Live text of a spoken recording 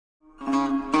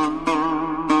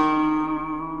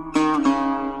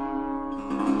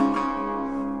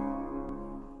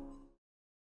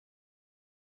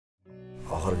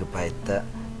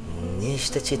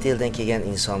nechta chet eldan kelgan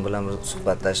inson bilan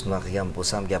suhbatlashib nima qilgan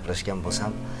bo'lsam, gaplashgan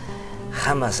bo'lsam,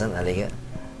 hammasini haligi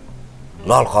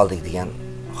lol qoldik degan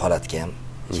holatga ham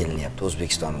kelinyapti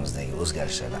O'zbekistonimizdagi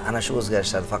o'zgarishlar. Ana shu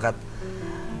o'zgarishlarni faqat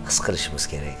his qilishimiz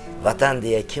kerak. Vatan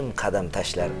deya kim qadam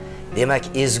tashlar, demak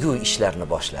ezgu ishlarni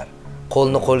boshlar.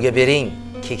 Qo'lni qo'lga bering,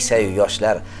 keksayu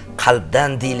yoshlar,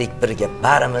 qalbdan deylik birga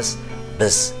barimiz,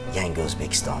 biz yangi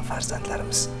O'zbekiston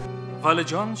farzandlarimiz.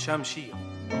 Valijon Shamshiyev,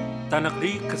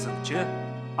 taniqli qiziqchi,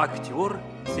 aktyor,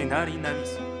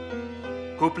 ssenariy-navis.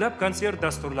 Ko'plab konsert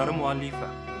dasturlari muallifi.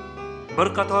 Bir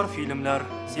qator filmlar,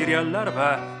 seriallar va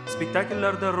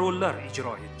spektakllarda rollar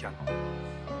ijro etgan.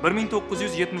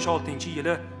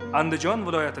 1976-yili Andijon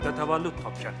viloyatida tavallud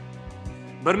topgan.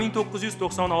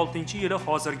 1996-yili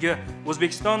hozirgi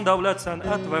O'zbekiston Davlat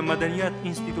san'at va madaniyat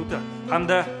instituti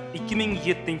hamda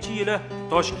 2007-yili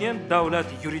Toshkent davlat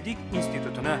yuridik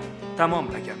institutini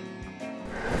tamomlagan.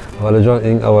 Valijon,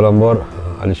 eng avvalambor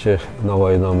Alisher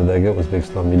Navoiy nomidagi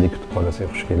O'zbekiston Milliy kutubxonasiga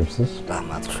xush kelibsiz.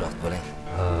 Rahmat, xush vaqt bo'ling.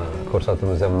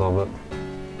 Ko'rsatuvimiz ham nomi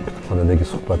kutubxonadagi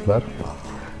suhbatlar.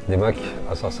 Demak,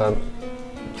 asosan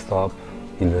kitob,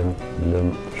 ilm, bilim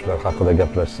shular haqida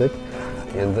gaplashsak,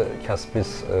 endi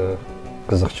kasbingiz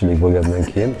qiziqchilik bo'lgandan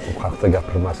keyin u haqida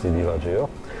gapirmaslik iloji yo'q.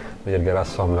 Bu yerga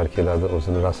rassomlar keladi,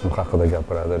 o'zini rasmi haqida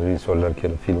gapiradi, rejissyorlar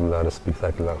kelib filmlar,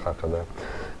 spektakllar haqida.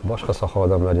 Boshqa soha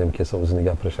odamlari ham kelsa o'zini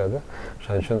gapirishadi.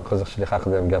 Shuning uchun qiziqchilik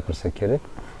haqida ham gapirsak kerak.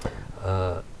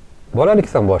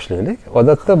 Bolalikdan boshlaylik.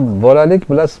 Odatda bolalik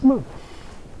bilasizmi?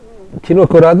 Kino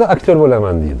ko'radi, aktyor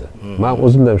bo'laman deydi. Men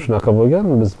o'zimda ham shunaqa bo'lgan.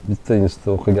 Biz bitta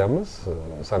institutda o'qiganmiz,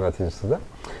 san'at institutida.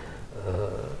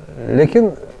 Lekin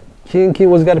keyin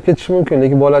o'zgarib ketishi mumkin,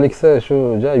 lekin bolalikda shu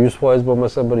 100%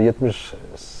 bo'lmasa bir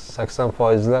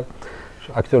 70-80%lar shu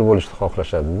aktyor bo'lishni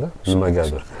xohlashadi-da,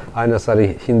 nimagadir. Ayniqsa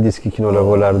hindiyskiy kinolar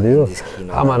bo'lardi-yu.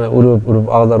 Hammani urib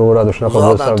ag'daraveradi, shunaqa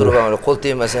bo'lsa. Uzoqdan turib, qo'l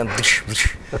tegmasa ham dish.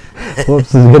 Xo'p,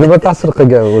 sizga nima ta'sir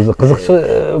qilgan o'zi? Qiziqchi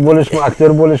bo'lishmi,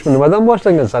 aktyor bo'lishmi, nimadan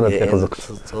boshlangan san'atga qiziqish?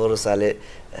 To'g'risi, hali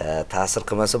ta'sir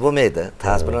qilmasa bo'lmaydi.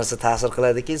 Bir narsa ta'sir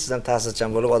qiladiki, siz ham ta'sirchan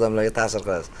bo'lib odamlarga ta'sir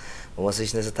qilasiz. Bo'lmasa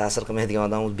hech narsa ta'sir qilmaydigan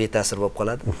odam beta'sir bo'lib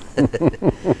qoladi.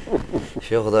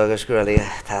 Shu Xudoga shukr, haligi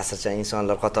ta'sirchan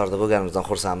insonlar qatorida bo'lganimizdan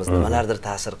xursandmiz. Nimalardir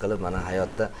ta'sir qilib, mana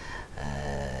hayotda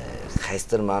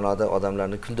qaysidir ma'noda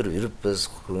odamlarni kuldirib yuribmiz,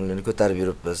 ko'nglini ko'tarib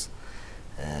yuribmiz.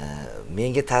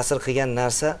 Menga ta'sir qilgan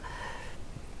narsa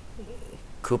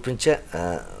ko'pincha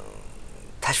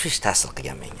tashvish ta'sir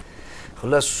qilgan menga.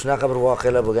 Xullas, shunaqa bir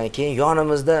voqealar bo'lgan. Keyin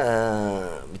yonimizda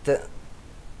bitta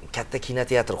katta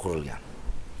kinoteatr qurilgan.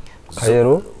 Qayer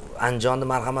u? Andijonning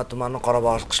Marhamat tumanining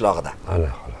Qorabog'osh qishlog'ida. Ana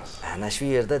xolos. Ana shu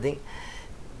yerda deng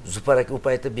Zupar aka u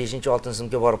paytda 5-6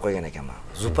 sinfga borib qolgan ekanman.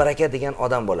 Zupar aka degan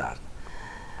odam bo'lardi.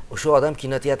 O'sha odam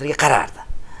kinoteatrga qarardi.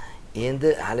 Endi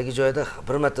haligi joyda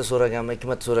bir marta so'raganman, 2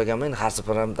 marta so'raganman, endi har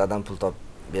safar ham dadam pul topib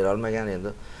bera olmagan,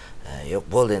 endi yo'q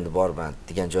bo'ldi endi borman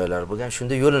degan joylar bo'lgan.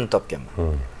 Shunda yo'lini topganman.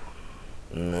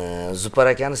 Zupar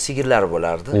akaning sigirlari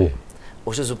bo'lardi.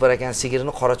 O'sha Zupar akaning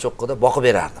sigirini Qoracho'qqida boqib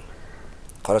berardim.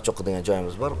 Qoracho'qqi degan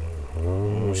joyimiz bor.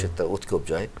 O'sha yerda o't ko'p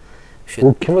joy. U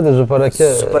kim edi Zupar aka?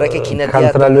 Zupar aka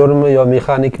kinoteatr kontrolyormi yo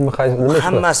mexanikmi, nima ish?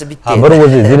 Hammasi bitta. Bir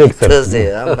o'zi direktor.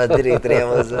 Hamma direktor ham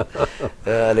o'zi.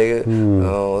 Haligi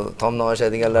tomdan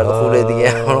oshadiganlarni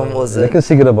quvlaydigan ham o'zi. Lekin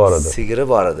sigiri bor edi. Sigiri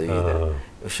bor edi uyda.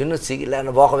 Shuni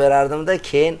sigirlarni boqib berardim-da,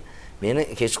 keyin meni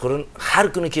kechqurun, har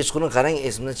kuni kechqurun qarang,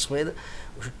 esimdan chiqmaydi,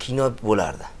 o'sha kino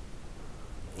bo'lardi.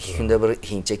 2 kunda bir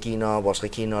hindcha kino, boshqa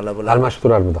kinolar bo'lardi. Almashib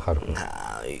turarmidi har kuni?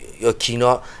 Yo'q,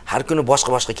 kino har kuni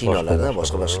boshqa kinolarda,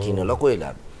 boshqa kinolar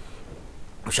qo'yilardi.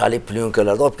 O'shali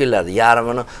plyonkalarda olib kelardi.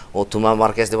 Yarmini o tuman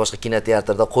markazida boshqa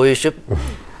kinoteatrda qo'yishib,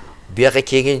 bu yoqqa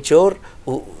kelguncha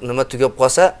u nima tugab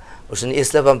qolsa, o'shani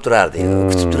eslab ham turardi.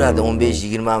 Kutib turardi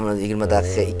 15-20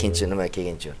 daqiqa ikkinchi nima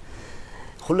kelguncha.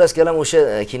 Xullas kalam o'sha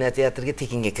kinoteatrga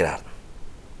tekinga kirardim.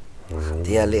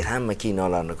 Deyarli hamma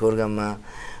kinolarni ko'rganman.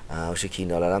 O'sha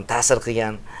kinolar ham ta'sir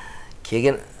qilgan.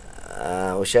 Keyin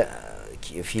o'sha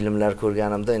filmlar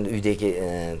ko'rganimda, endi uydagi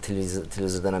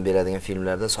televizordan ham beradigan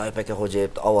filmlarda Soyib aka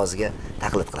Xo'jayevning ovoziga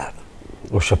taqlid qilardim.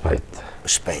 O'sha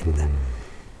paytda.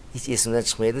 Hech esimdan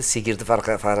chiqmaydi. Sigirni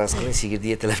faraz qiling, sigirni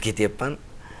yetilab ketyapman.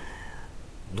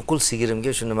 Nuqul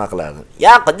sigirimga shuni nima qilardim?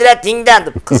 "Ya qudratingdan"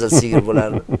 deb qizil sigir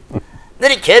bo'lardi.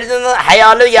 Bir ko'rdim,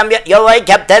 hayoli yovvoyi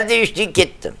kaptarda ushdik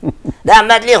ketdim.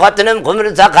 Rahmatli xotinim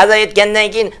qumrisa qazo etgandan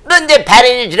keyin bunday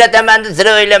parini uchrataman deb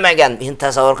sira o'ylamagan. Endi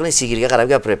tasavvur qiling, sigirga qarab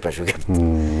gapiryapman shu gapni.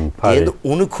 Endi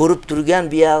uni ko'rib turgan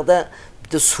bu yoqda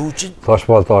bitta suvchi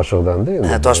Toshbolta oshiqdan-da endi.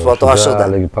 Ha, Toshbolta oshiqdan.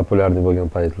 Haligi populyar bo'lgan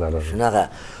paytlari. Shunaqa.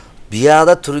 Bu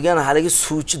yoqda turgan haligi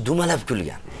suvchi dumalab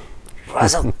kulgan.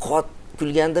 Rosa qot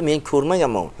kulganda men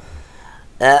ko'rmaganman.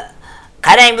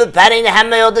 qarang bu paringni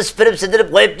hamma yoqda sipirib sidirib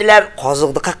qo'yibdilar.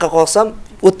 Qoziqni qaqqa qoqsam,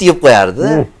 o't yeb qo'yardi.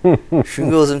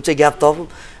 Shunga o'zimcha gap topib,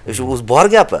 shu o'z bor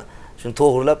gapi. Shuni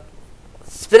to'g'rilab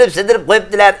sipirib sidirib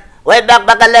qo'yibdilar. Voy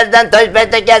baqbaqalardan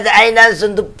toshpayt akazi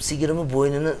aylansin deb sigirni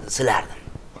bo'ynini silardim.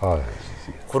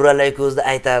 Qurralay ko'zda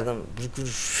aytardim.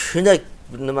 Shunday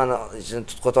nimani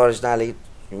tutqotorishdan haligi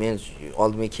men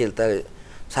oldimga keldi,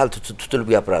 sal tutilib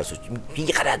gapirarsiz.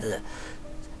 Menga qaradi.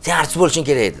 Sen artist bo'lishing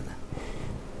kerak edi dedi.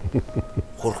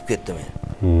 Qo'rqib ketdim men.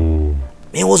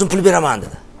 Men o'zim pul beraman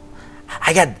dedi.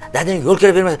 Agar dadang yo'l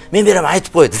kira bermasa, men beraman,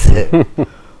 aytib qo'y dedi.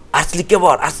 Artistlikka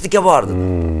bor dedi.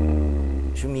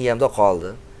 Shu miyamda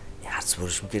qoldi. Artist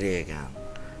bo'lishim kerak ekan.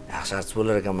 Yaxshi artist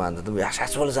bo'lar ekanman dedim. Yaxshi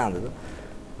artist bo'lasan dedim.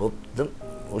 Bo'ptim.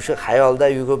 O'sha xayolda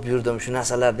yurib-yurdim. Shu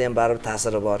narsalarda ham baribir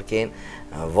ta'siri bor. Keyin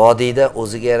vodiyda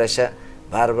o'ziga yarasha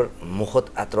baribir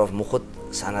muhit, atrof muhit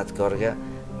san'atkorga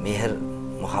mehr,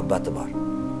 muhabbati bor.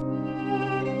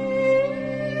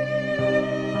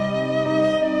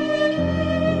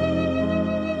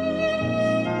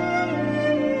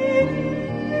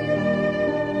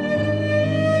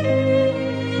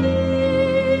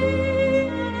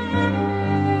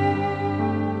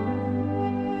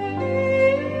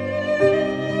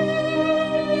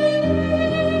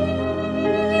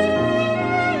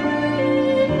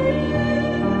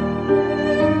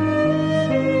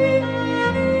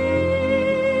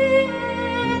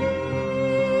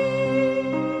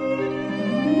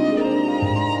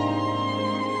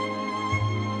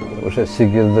 O'sha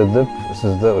sigirdi deb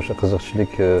sizda o'sha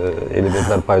qiziqchilik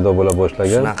elementlar paydo bo'la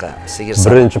boshlagan. Shunaqa, sigir.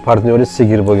 Birinchi partnyoringiz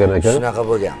sigir bo'lgan ekan. Shunaqa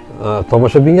bo'lgan.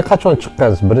 Tomoshabinga qachon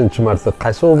chiqqansiz? Birinchi marta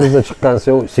qaysi obrazda chiqqansiz?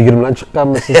 Yo, sigir bilan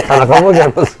chiqqanmisiz? Qanaqa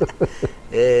bo'lgansiz?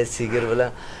 Sigir bilan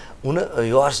uni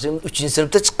yoshligim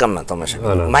 3-sinfda chiqqanman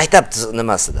tomoshabinga. Maktab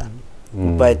nimasida.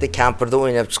 Bu paytda kampirda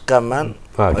o'ynab chiqqanman.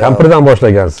 Ha, kampirdan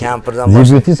boshlagansiz. Kampirdan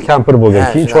debyutingiz kampir bo'lgan,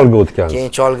 keyin cholga o'tgansiz.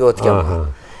 Keyin cholga o'tganman.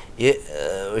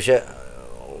 O'sha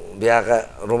bu yoqqa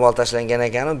ro'mol tashlangan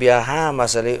ekan, bu yoqqa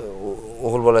hammasini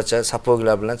o'g'il bolacha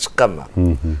sapoglar bilan chiqqanman.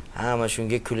 Hamma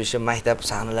shunga kulishi maktab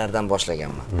sahnalaridan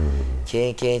boshlaganman.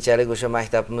 Keyinchalik o'sha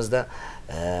maktabimizda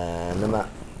nima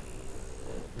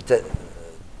bitta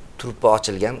truppa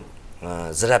ochilgan,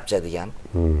 Zirabcha degan.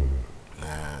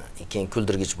 Keyin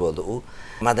kuldirgich bo'ldi u.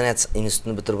 Madaniyat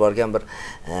institutini bitirib borgan bir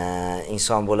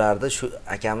inson bo'lardi. Shu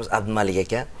akamiz Abdumalik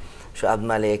aka. Shu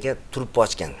Abdumalik aka truppa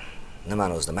ochgan.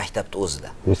 Nimani o'zida, maktabda o'zida.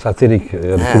 Bu satirik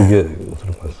kulgi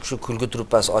truppasi. Shu kulgi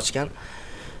truppasi ochgan.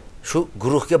 Shu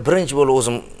guruhga birinchi bo'lib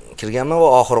o'zim kirganman va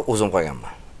oxiri o'zim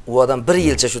qolganman. U odam 1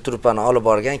 yilcha shu truppani olib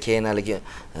borgan, keyin haligi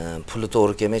puli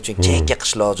to'g'ri kelmay, chunki chekka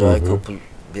qishloq joy, ko'p pul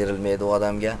berilmaydi u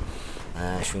odamga.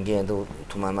 Shunga endi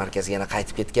tuman markaziga yana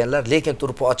qaytib ketganlar, lekin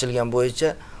truppa ochilgan bo'yicha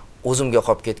o'zimga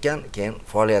qolib ketgan. Keyin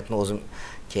faoliyatni o'zim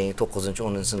keyin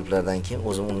 9-10-sinflardan keyin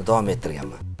o'zim uni davom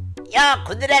ettirganman. Ya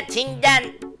qudratingdan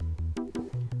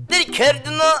bir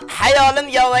ko'rdim-u, hayolim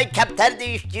yovay kaptarda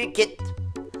uyushib ketdi.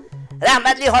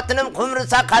 Rahmatli xotinim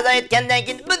Qumrisa qazo etgandan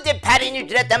keyin bunday parini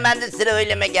uchrataman deb sira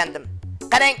o'ylamagandim.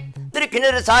 Qarang, bir kuni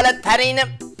Risolat parini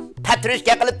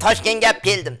patrushka qilib Toshkentga olib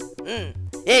keldim.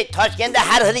 Toshkentda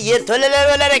har xil yer to'lalar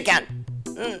bo'lar ekan.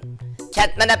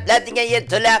 Katmanaplar degan yer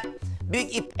to'la, Buyuk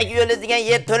Ipak yo'li degan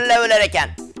yer to'lalar bo'lar ekan.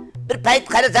 Bir payt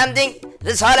qarasam deng,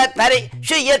 Risolat pari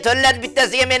shu yer to'lalar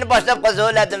bittasiga meni boshlab qo'ysa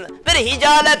o'ladim. Bir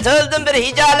hijolat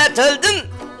o'ldim.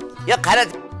 Yo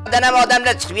qarasam ham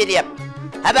odamlar chiqib kelyapti.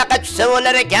 Ha baqa tushsa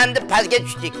bo'lar ekan deb pastga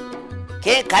tushdik.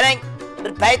 Keyin qarang,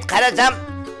 bir payt qarasam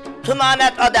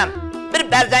tumonat odam bir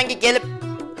barzangi kelib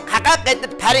qaqaq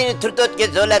etib parini turtib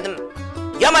o'tkazsa o'ladim.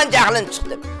 Yomon jahlim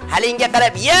chiqdi. Halinga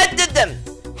qarab, "Ye" dedim.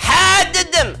 "Ha"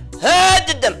 dedim. "Ha"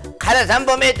 dedim. Qarasam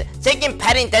bo'lmaydi. Sekin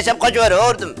parini tashlab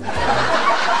qochaverdim.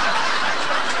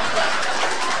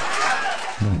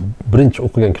 Birinchi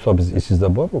o'qigan kitobingiz esingizda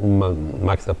bormi? Umuman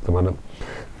maktabda mana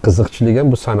qiziqchilik ham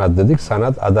bu san'at dedik.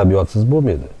 San'at adabiyotsiz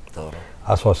bo'lmaydi. To'g'ri.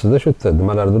 Asosida shu yerda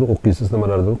nimalardir o'qiysiz,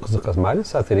 nimalardir qiziqasiz. Mayli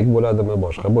satirik bo'ladimi,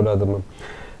 boshqa bo'ladimi?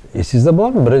 Esingizda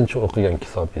bormi birinchi o'qigan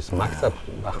kitobingiz maktab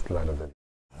vaqtlarida?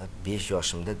 5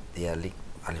 yoshimda deyarli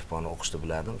alifboni o'qishni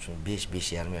bilardim. Chunki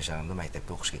 5-5,5 yoshimda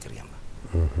maktabga o'qishga kirganman.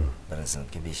 Birinchi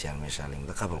sinfga 5,5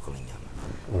 yoshligimda qabul qilinganman.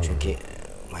 Chunki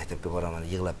maktabga boraman,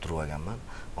 yig'lab turib olganman.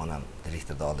 Onam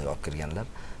direktorda oldiga olib kirganlar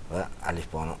va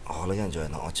alifboni xohlagan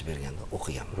joyidan ochib berganda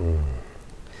o'qiganman.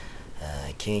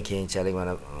 Keyinchalik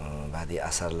mana badiiy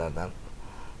asarlardan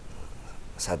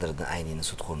Sadriddin Ayniyning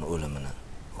Sudxo'rning o'limini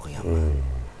o'qiganman.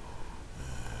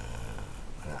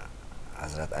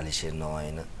 Hazrat Alisher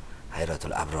Navoiyning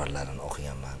Hayratul Abrorlarini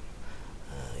o'qiganman.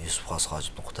 Yusuf Xos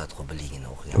Hojibning Qutatqu biligini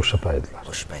o'qiganman.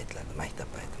 O'sha paytlarda maktab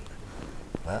paytimda.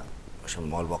 Va o'sha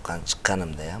mol boqqan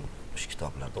chiqqanimda ham o'sha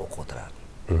kitoblarda o'qib o'tirardim.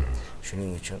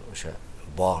 Shuning uchun o'sha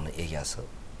bog'ni egasi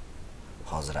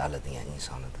hozir Ali degan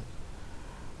inson edi.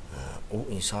 U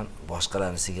inson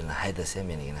boshqalarning sigirini haydasa ham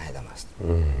menigini haydamasdi.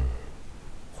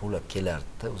 Quvlab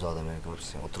kelardi, uzoqda meni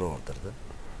ko'rsa o'tiravertirdi.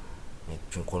 Men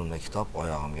uchun qo'limda kitob,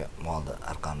 oyog'imga molni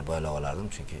arqonni boylab olardim,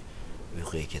 chunki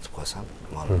uyquga ketib qolsam,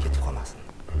 molim ketib qolmasin.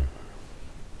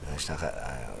 Shunaqa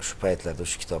shu paytlarda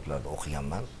shu kitoblarni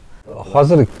o'qiganman.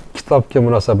 Hozir kitobga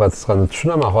munosabatingiz qanday?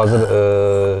 Tushunaman, hozir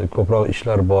ko'proq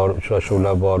ishlar bor,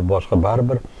 uchrashuvlar bor, boshqa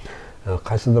baribir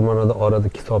qaysidir ma'noda orada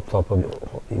kitob topib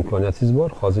imkoniyatingiz bor.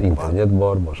 Hozir internet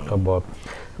bor, boshqa bor,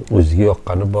 o'ziga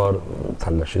yoqqani bor,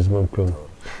 tanlashingiz mumkin.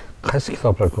 Qaysi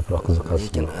kitoblar ko'proq qiziqasiz?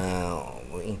 Lekin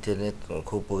internet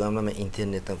ko'p bo'lganman, men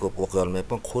internetdan ko'p o'qiy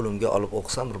olmayapman. Qo'limga olib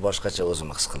o'qisam bir boshqacha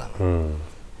o'zimni his qilaman.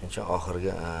 Shuning uchun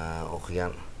oxirgi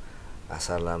o'qigan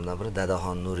asarlarimdan biri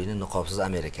Dadaxon Nuriyning Niqobsiz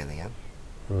Amerika degan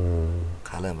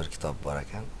qalin bir kitob bor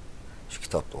ekan. Shu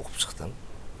kitobni o'qib chiqdim.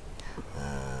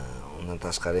 Undan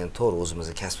tashqari ham to'g'ri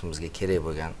o'zimizning kasbimizga kerak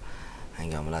bo'lgan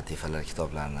hangom latifalar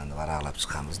kitoblarini varaqlab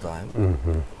chiqamiz doim.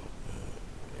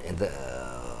 Endi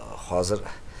hozir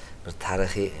bir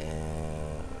tarixiy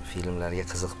filmlarga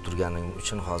qiziqib turganim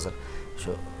uchun hozir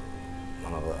shu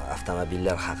mana bu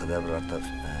avtomobillar haqida birorta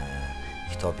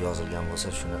kitob yozilgan bo'lsa,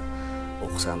 shuni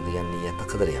o'qisam degan niyatda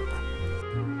qidiryapman.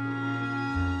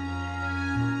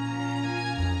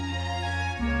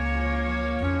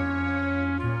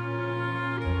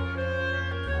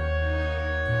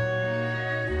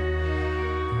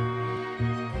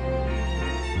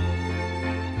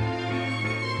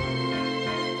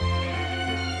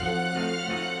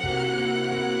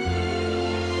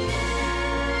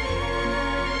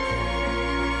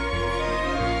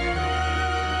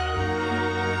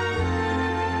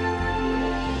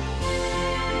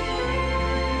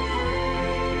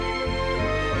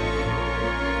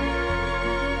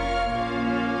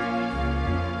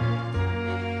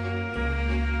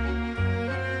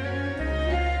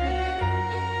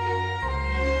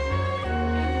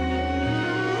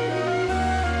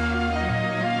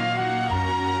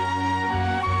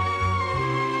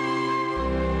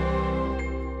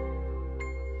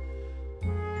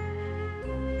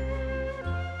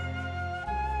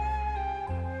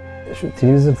 Shu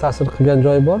televizor ta'sir qilgan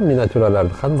joyi bormi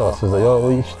miniatyuralarda? Qanday sizda? Yo u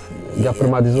hech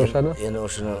gapirmadingiz o'shani? Endi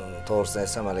o'shani to'g'risini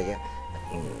aytsam, haliga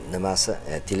nimasi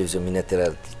televizor miniatyura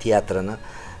teatrini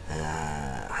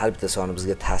har bitta soni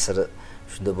bizga ta'siri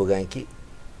shunda bo'lganki,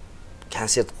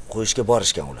 konsert qo'yishga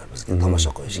borishgan ular bizga,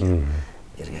 tomosha qo'yishga.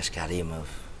 Ergash Karimov,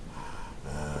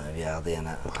 bu yoqda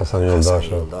yana Hasan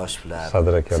Yo'ldoshev,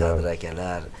 Sadr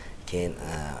akalar, keyin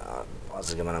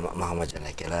hozirgi mana Muhammadjon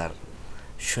akalar.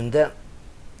 Shunda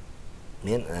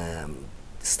men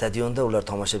stadionda ular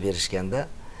tomosha berishganda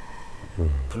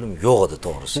pulim yo'q edi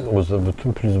to'g'risi. O'zi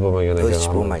butun pulingiz bo'lmagan ekan. Hech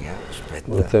bo'lmagan shu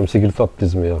paytda. O'ta ham sigir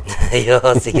topdingizmi yo? Yo'q,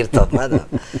 sigir topmadim.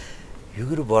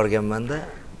 Yugurib borganmanda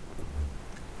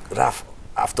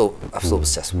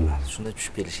avtobuschasi ular. Shunda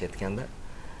tushib kelishayotganda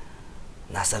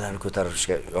narsalarni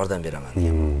ko'tarishga yordam beraman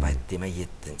degan. Payt demak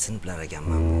 7-sinflar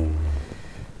ekanman.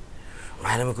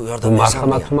 Maylimi yordam bersam.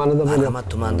 Marhamat tumanida bo'lyapti. Marhamat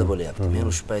tumanida bo'lyapti. Men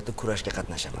o'sha paytda kurashga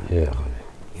qatnashaman.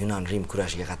 Yunon Rim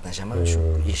kurashiga qatnashaman. Shu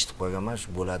eshitib qo'yganman, shu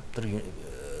bo'ladidir.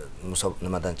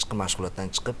 Nimadan chiqib, mashg'ulotdan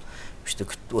chiqib, ishda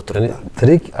kutib o'tiribman.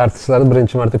 Tirik artistlarni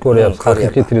birinchi marta ko'ryapsiz.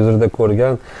 Haqiqiy televizorda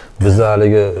ko'rgan bizni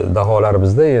haligi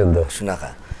daholarimizda endi.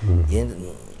 Shunaqa. Endi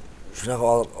shunaqa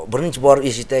birinchi borib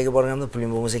eshik tagiga borganimda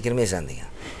puling bo'lmasa kirmaysan degan.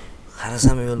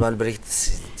 Qarasam yo'l bir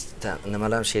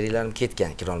nimalar sheriklarim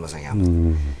ketgan, kira olmasam ham.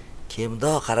 Keyin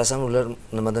bundoq qarasam ular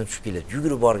nimadan tushib keladi.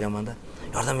 Yugurib borganmanda,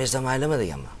 yordam bersam maylimi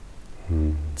deganman.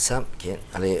 Desam, keyin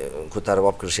hali ko'tarib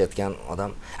olib kirishayotgan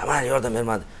odam, "Mana yordam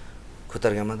bermadi."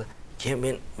 Ko'targanmanda, keyin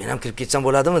men ham kirib ketsam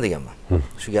bo'ladimi deganman.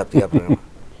 Shu gapni gapiraman.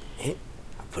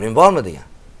 Puling bormi degan.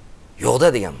 "Yo'q-da"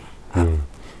 deganman.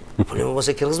 "Puling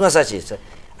bo'lsa kirgizmasachi" desa,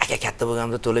 "Aka katta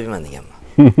bo'lganimda to'layman" deganman.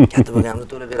 "Katta bo'lganimda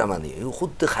to'lab beraman" degan.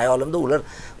 Xuddi xayolimda ular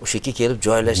o'sha yerga kelib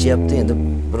joylashyapti, endi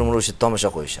bir-bir o'sha tomosha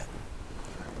qo'yishadi.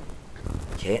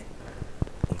 Keyin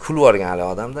kulib olgan hali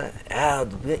odamda,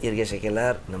 ergash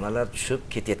akalar, nimalar tushib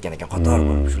ketayotgan ekan qator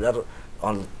bo'lib. Shular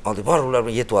oldi bor ular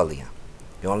bilan yetib oldi degan.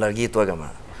 Yonlarga yetib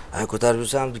olganman. Ko'tarib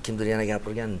yursam kimdir yana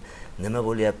gapirgan, nima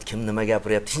bo'lyapti, kim nima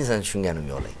gapiryapti, hech narsani tushunganim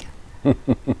yo'q ekan.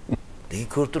 Lekin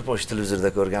ko'rib turibman, o'sha televizorda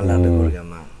ko'rganlarni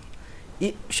ko'rganman.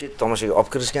 O'sha tomoshaga olib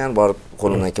kirishgan, borib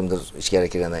qo'limdan kimdir ichkari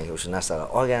kirgandan keyin o'sha narsalar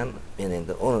olgan. Men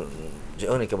endi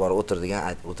o'rniga borib o'tirdigan,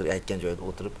 aytgan joyda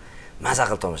o'tirib maza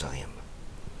qilib tomosha qilganman.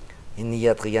 Endi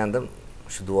niyat qilgandim,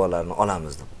 shu duolarni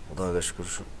olamiz deb. Xudoga shukr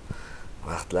shu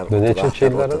vaqtlar o'tdi. Necha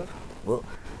yillar? Bu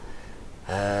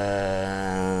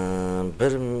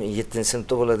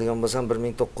 7-sinfda bo'ladigan bo'lsam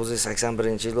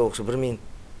 1981-yilda o'qish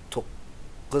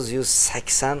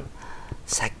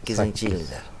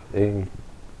 1988-yillar. Eng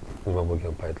nima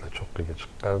bo'lgan paytlar cho'qqiga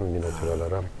chiqqan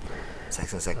miniatyuralar ham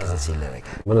 88-yillar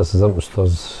ekan. Mana siz ham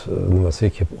ustoz nimasiga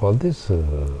kelib qoldingiz?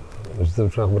 O'zingizda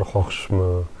shunaqa bir xohishmi,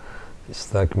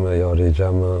 istakmi yo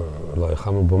rejami,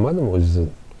 loyihami bo'lmadimi o'zingizni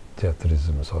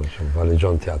teatringizni misol uchun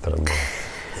Valijon teatrida?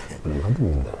 Bilmadim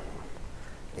endi.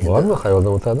 Bormi,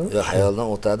 xayoldan o'tadimi? Yo'q, xayoldan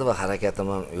o'tadi va harakatim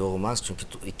ham yo'q emas, chunki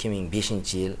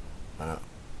 2005-yil, mana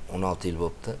 16 yil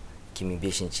bo'libdi.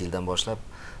 2005-yildan boshlab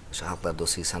o'sha Xalqlar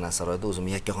do'stligi san'at saroyida o'zim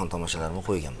yakkaxon tomoshalarimni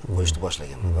qo'yganman, qo'yishni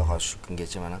boshlaganman va hozir shu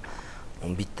kungacha mana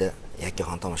 11 ta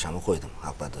yakkaxon tomoshamni qo'ydim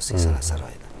Xalqlar do'stligi san'at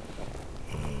saroyida.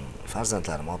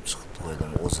 Farzandlarimni olib chiqib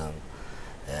qo'ydim o'zim.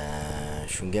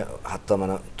 Shunga hatto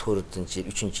mana 4-yil,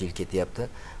 3-yil ketyapti.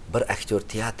 Bir aktyor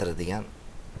teatri degan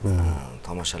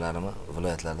tomoshalarimni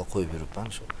viloyatlarda qo'yib yuribman.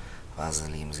 Shu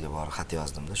vazirligimizga borib xat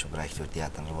yozdimda, shu bir aktyor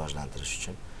teatrini rivojlantirish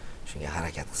uchun shunga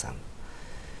harakat qilsam.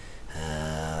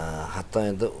 Hatto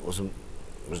endi o'zim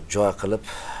joy qilib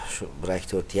shu bir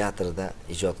aktyor teatrida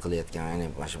ijod qilayotgan, ya'ni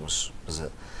mana shu bizni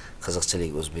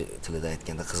qiziqchilik, o'zbek tilida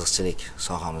aytganda qiziqchilik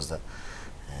sohamizda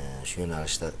shu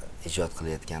yo'nalishda ijod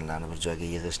qilayotganlarni bir joyga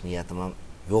yig'ish niyatim ham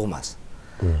yo'q emas.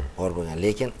 Bor bo'lgan,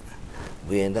 lekin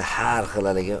bu endi har xil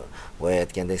haligi boya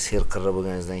aytgandek serqirra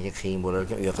bo'lganingizdan keyin qiyin bo'lar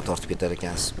ekan, u yoqqa tortib ketar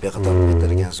ekansiz, bu yoqqa tortib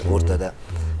ketar ekansiz. O'rtada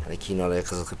kinolarga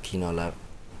qiziqib kinolar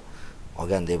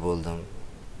olgandek bo'ldim.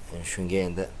 Shunga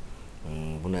endi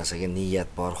bu narsaga niyat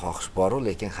bor, xohish bor,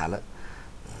 lekin hali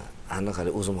aniq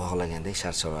o'zim xohlagandek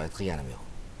shart-sharoit qilganim yo'q.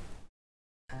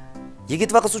 Yigit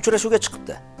va qiz uchrashuvga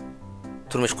chiqibdi.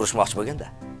 Turmush qurishmoqchi bo'lganda,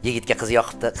 yigitga qiz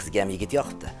yoqibdi, qizga ham yigit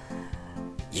yoqibdi.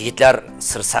 Yigitlar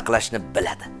sir saqlashni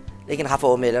biladi. Lekin xafa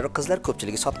bo'lmanglar, qizlar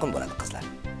ko'pchiligi sotqin bo'ladi qizlar.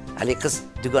 Hali qiz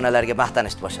dugonalarga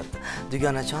maqtanishni boshladi.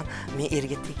 Dugonajon, men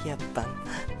erga tegyapman,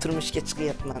 turmushga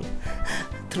chiqyapman.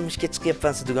 Turmushga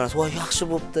chiqyapman, siz dugonasi. Voy, yaxshi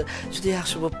bo'pti, juda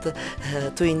yaxshi bo'pti.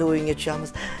 To'yingda o'yinga tushamiz.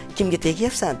 Kimga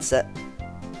tegyapsan desa,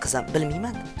 qiz ham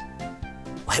bilmayman.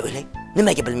 Voy, o'ylang,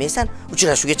 nimaga bilmaysan?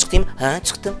 Uchrashuvga chiqdingmi? Ha,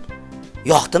 chiqdim.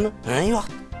 Yoqdimi? Ha,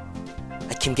 yoqdi.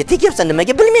 Kimga tegyapsan?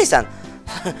 Nimaga bilmaysan?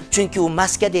 Chunki u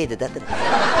maska deydi dedilar.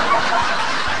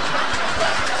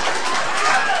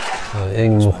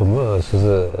 Eng muhimi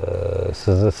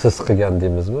siz qilgan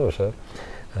deymizmi o'sha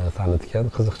tanitgan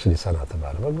qiziqchilik san'ati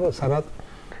baribir. Bu san'at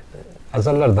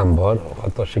azallardan bor.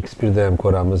 Hatto Shekspirda ham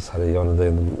ko'ramiz, hali yonida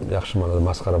endi yaxshi ma'noda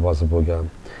masxarabozi bo'lgan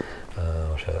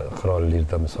o'sha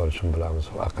qirollikda misol uchun bilamiz,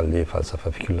 aqlli falsafa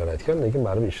fikrlar aytgan, lekin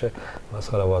baribir ishi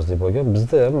masxarabozlik bo'lgan.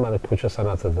 Bizda ham mana ko'cha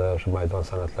san'atida, o'sha maydon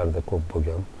san'atlarida ko'p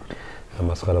bo'lgan.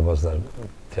 Masxarabozlar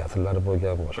teatrlari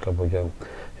bo'lgan, boshqa bo'lgan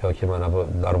yoki mana bu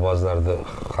darvozlarda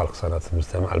xalq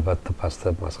san'atimizda ham albatta pastda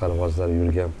masxarabozlar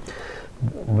yurgan.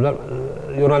 Bular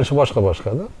yo'nalishi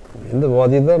boshqa-boshqada. Endi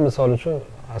vodiyda misol uchun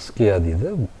askiya deydi.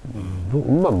 Bu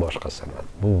umuman boshqa san'at.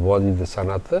 Bu vodiyda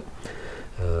san'ati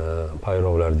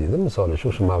payrovlar deydi. Misol uchun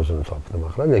o'sha mavzuni topib nima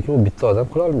qiladi, lekin u bitta odam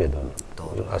qila olmaydi uni.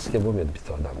 Askiya bo'lmaydi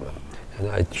bitta odam bilan. Ya'ni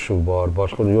aytishuv bor,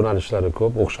 boshqa yo'nalishlari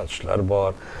ko'p, o'xshatishlar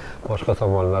bor, boshqa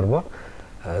tomonlar bor.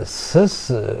 Siz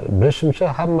bilishimcha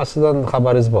hammasidan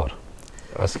xabaringiz bor.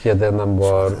 Askiyadan ham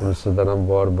bor, unisidan ham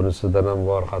bor, bunisidan ham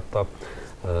bor, hatto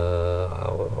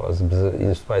biz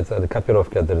institut paytida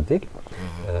kopirovkadir deydik.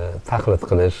 Taqlid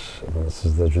qilish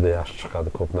sizda juda yaxshi chiqadi,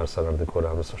 ko'p narsalarda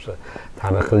ko'ramiz. O'sha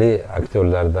taniqli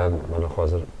aktyorlardan mana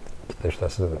hozir bitta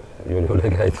uchtasini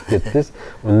yo'l-yo'laga aytib ketdingiz.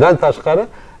 Undan tashqari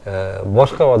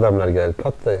boshqa odamlarga,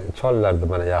 katta chollarni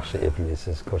mana yaxshi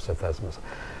eplaysiz, ko'rsatasiz.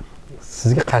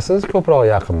 Sizga qaysingiz ko'proq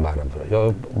yaqin baribir? Yo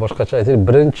boshqacha aytaylik,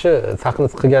 birinchi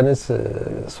taqlid qilganingiz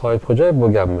Soyibxo'jayev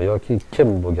bo'lganmi yoki kim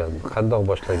bo'lgan? Qandoq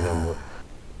boshlangan bu?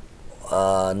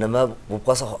 Nima bo'lib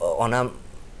qolsa, onam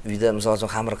uyda misol uchun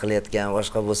xamir qilayotgan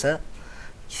boshqa bo'lsa,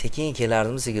 sekin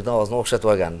kelardim, sigirdan og'zini o'xshatib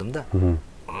olgandim-da.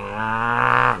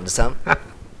 Desam,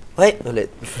 voy, o'ylay,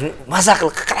 maza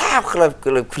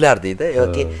qilib kulardiydi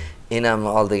yoki enamni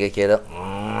oldiga kelib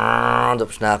deb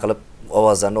shunaqa qilib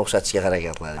ovozlarni o'xshatishga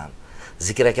harakat qilardim.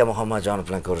 Zikir aka Muhammadjonov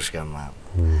bilan ko'rishganman.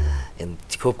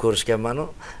 Endi ko'p ko'rishganman-ku,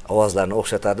 ovozlarni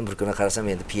o'xshatardim. Bir kuni qarasam,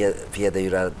 endi piyada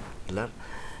yurardilar.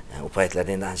 U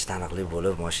paytlarda endi ancha taniqli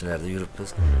bo'lib, mashinalarda yuribmiz.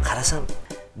 Qarasam,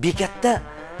 bekatda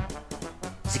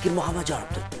Zikir Muhammadjonov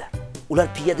turibdilar. Ular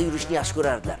piyada yurishni yaxshi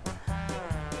ko'rardilar.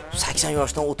 80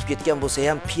 yoshdan o'tib ketgan bo'lsa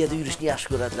ham piyada yurishni yaxshi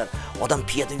ko'radilar. Odam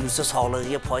piyada yursa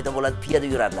sog'lig'iga foyda bo'ladi, piyada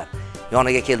yuradilar.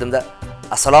 Yoniga keldimda,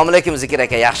 "Assalomu alaykum Zikir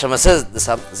aka, yaxshimisiz?"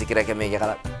 desam, Zikir aka menga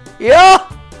qarab, "Yo'q,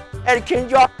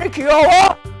 Erkinjonning kuyovi.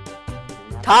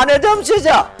 Tanidim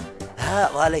sizni." "Ha, Ha,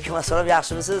 va alaykum assalom,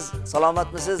 yaxshimisiz?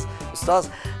 Salomatmisiz? Ustoz,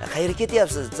 qayerga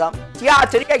ketyapsiz? Desam,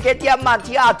 teatrga ketyapman,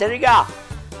 teatrga.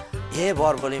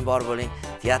 Bor bo'ling.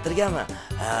 Teatrgami?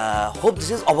 Xo'p,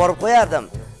 desiz, olib borib qo'yardim.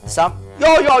 Desam,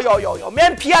 yo,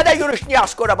 men piyoda yurishni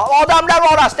yaxshi ko'raman. Odamlar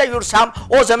orasida yursam,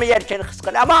 o'zimni erkin his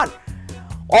qilaman.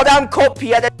 Odam ko'p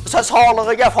piyoda yursa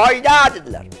sog'lig'iga foyda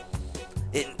dedilar.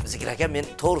 Zikr aka, men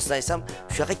to'g'risini aytsam,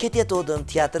 shu yoqqa ketayotgandim,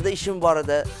 teatrda ishim bor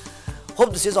edi.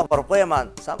 Xo'p, desiz, olib borib qo'yaman.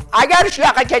 Desam, agar shu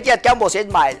yoqqa ketayotgan bo'lsangiz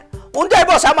mayli. Unday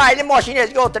bo'lsa mayli,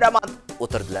 mashinangizga o'tiraman.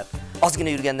 O'tirdilar.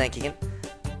 Ozgina yurgandan keyin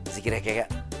Zikr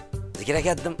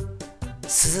aka dedim,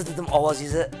 sizni dedim,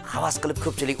 ovozingizni havas qilib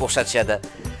ko'pchilik o'xshatishadi.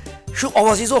 Shu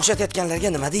ovozingizni o'xshatayotganlarga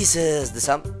nima deysiz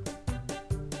desam,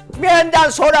 mendan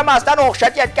so'ramasdan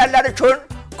o'xshatayotganlar uchun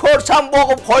ko'rsam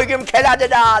bo'g'ib qo'ygim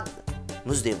keladi-da.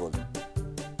 Muzdek bo'ldim.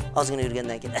 Ozgina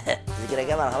yurgandan keyin Zikr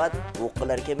aka, marhamat,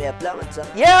 o'qqilar kelmayaptimi desam,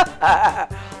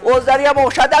 o'zlari ham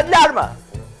o'xshatadilarmi?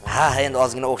 Ha, endi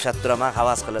ozgina o'xshatib turaman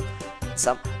havas qilib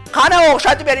desam, qani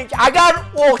o'xshatib bering, agar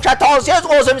o'xshata olsangiz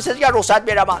o'zim sizga ruxsat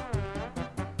beraman.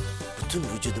 Butun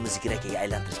vujudimni Zikr akaga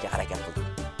aylantirishga harakat qildim.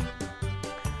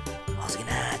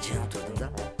 Ozgina jim turdimda,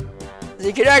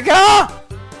 Zikr aka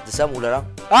desam, ular ham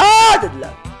ha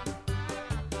dedilar.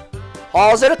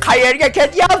 Hozir qayerga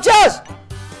ketyapsiz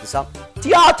desam,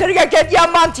 teatrga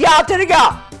ketyapman, teatrga.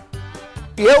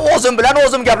 O'zim bilan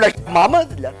o'zim gaplashmayapmanmi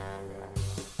dedilar.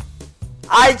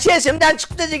 Aytchi, esimdan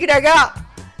chiqdi Zikr aka.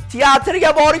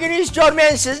 Teatrga borganingiz uchun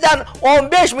men sizdan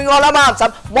 15 ming olaman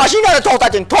desam, mashinani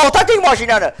to'xtating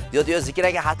mashinani. Yo'q, Zikr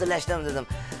aka, hazillashdim dedim.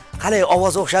 Qalay,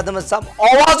 ovoz o'xshadimi desam,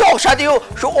 ovoz o'xshadi-yu,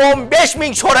 shu 15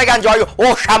 ming so'ragan joyi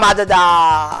o'xshamadi-da.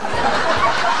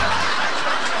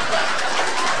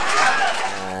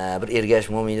 Bir Ergash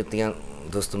Mo'minov degan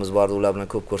do'stimiz bordi, ular bilan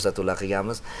ko'p ko'rsatuvlar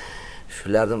qilganmiz.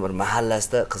 Shulardan bir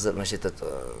mahallasida Qizil Mashita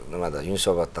nimada,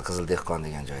 Yunusobodda Qizil dehqon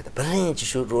degan joyda. Birinchi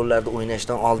shu rollarda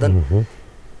o'ynashdan oldin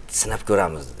sinab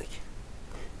ko'ramiz dedik.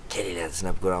 Kelinglar,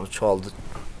 sinab ko'ramiz. Choldi,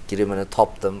 kirimini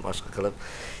topdim, boshqa qilib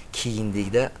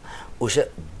kiyindikda o'sha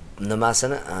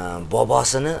nimasini,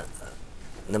 bobosini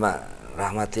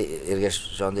rahmatli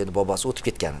Ergashjon dedi, bobosi o'tib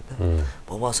ketgan edi.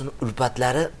 Bobosini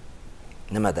ulpatlari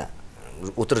nimada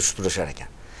o'tirishib turishar ekan.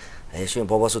 Shu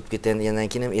bobosi o'tib ketgandan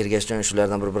keyin ham Ergashjon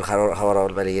shulardan bir xabar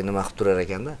olib baliga nima qilib turar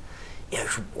ekanda.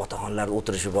 Shu otaxonlarda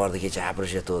o'tirishi bordi, kecha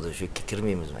gapirishayotdi, shu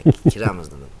kirmaymizmi? Kiramiz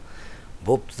dedim.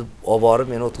 Bo'pti, olib borib,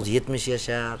 men 70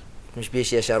 yashar,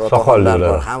 75 yashar otaxonlar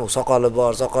bor. Ham soqoli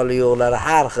bor, soqoli yo'qlari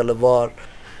har xili bor.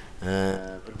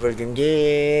 Bir kunga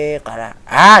qara,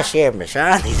 shemish,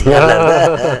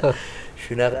 deganlarda.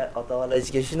 Shunaqa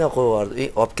ota-onasiga shunaqa qo'yib yubordi.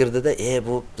 Olib kirdida,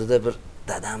 bu dedi bir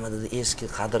dadamni dedi, eski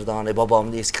qadrdoni,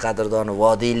 bobomning eski qadrdoni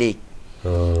vodiylik.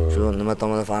 Shu nima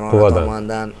tomondan, Farg'ona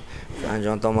tomondan,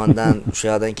 Andijon tomondan, o'sha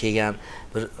yerdan kelgan,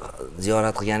 bir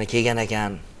ziyorat qilgani kelgan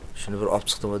ekan. Shuni bir olib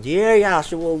chiqdim.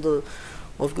 Yaxshi bo'ldi.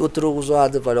 Olib o'tirib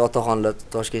uzadi, bali otaxonlar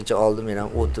Toshkentga oldim, men ham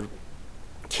o'tirib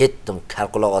ketdim,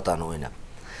 Qarquloq otani o'ynab.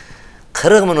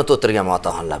 40 minut o'tirganman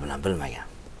otaxonlar bilan, bilmagan.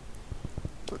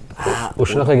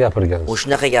 O'shanaqa gapirgansiz.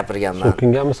 O'shanaqa gapirganman.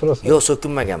 So'kinganmi so'rasa? Yo'q,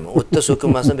 so'kinmaganman. U yerda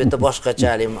so'kinmasam, bu yerda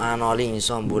boshqachalik, ma'noli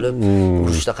inson bo'lib,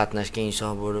 urushda qatnashgan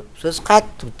inson bo'lib, siz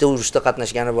bitta urushda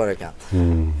qatnashgani bor ekan.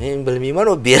 Men bilmayman,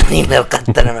 o Berlinlar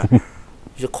qattanman.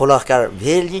 Shu quloqqa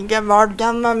Berlinga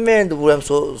borganman men deb, u ham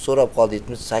so'rab qoldi,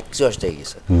 78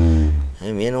 yoshdagisi.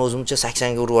 Men o'zimcha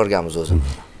 80 ga urib yuborganmiz o'zim.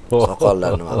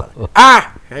 Soqollar nima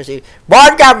qildi?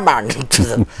 Borganman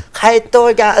dedim. Qayerda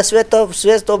o'rgan,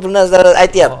 Sveto bir narsalar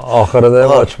aytayapti. Oxirida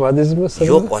ham ochmadingizmi siz?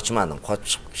 Yo'q, ochmadim.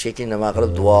 Qochib, shekin nima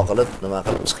qilib, duo qilib, nima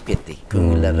qilib chiqib ketdik.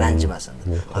 Ko'ngillar ranjimasin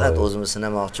deb. Faqat o'zimizni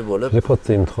sinamoqchi bo'lib.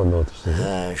 Repotda imtihonda o'tirsiz.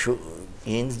 Shu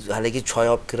endi haligi choy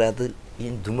olib kiradi,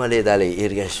 endi dumalaydi haligi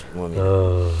Ergash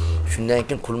Mo'minov. Shundan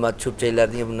keyin Qulmat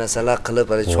cho'pchaklarga bu narsalar qilib,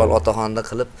 hali chol otaxonda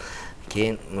qilib,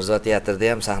 keyin Mirzo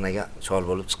teatrida ham sahnaga chol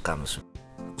bo'lib chiqqanmiz.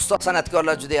 Ustoz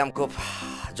san'atkorlar juda ham ko'p.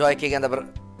 Joy kelganda bir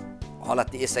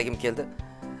holatni eslagim keldi.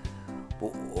 Bu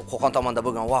Qo'qon tomonda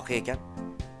bo'lgan voqea ekan.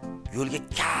 Yo'lga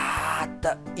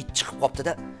katta it chiqib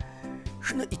qopti-da.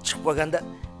 Shuni it chiqib qolganda,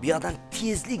 bu yoqdan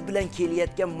tezlik bilan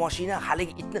kelayotgan mashina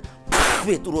haligi itni puf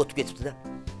urib o'tib ketibdi-da.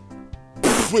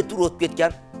 Puf urib o'tib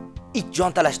ketgan, it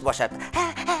jon talashni boshladi.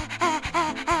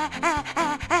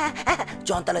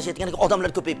 Jon talashayotganiga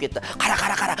odamlar ko'payib ketdi.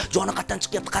 Qara, joni qatdan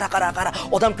chiqyapti. Qara,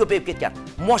 odam ko'payib ketgan.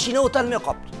 Mashina o'talmay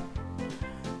qoldi.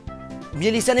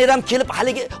 Militsiyaner ham kelib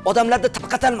haligi odamlarni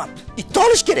tarqatalmabdi. Itni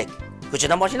olish kerak.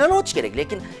 Ko'chadan mashinalar o'tish kerak,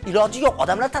 lekin iloji yo'q,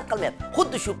 odamlar tarqalmayapti.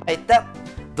 Xuddi shu paytda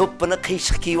do'ppini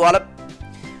qiyshiq kiyib olib,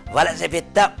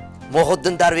 velosipedda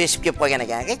Muhiddin Darveshib kelib qolgan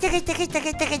ekan.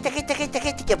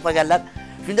 Kelib qolganlar.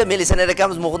 Shunda militsiyaner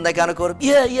akamiz Muhiddin akani ko'rib,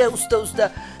 usta,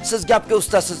 siz gapga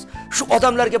ustasiz. shu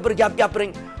odamlarga bir gap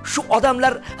gapiring, shu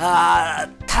odamlar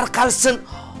tarqalsin.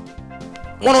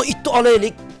 Mana itni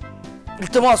olaylik.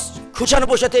 Iltimos, ko'chani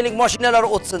bo'shataylik, mashinalar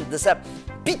o'tsin desa,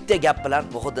 bitta gap bilan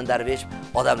Muhiddin Darvesh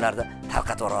odamlarni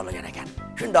tarqatib yubora olgan ekan.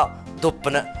 Shunda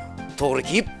do'ppini to'g'ri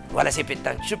kiyib,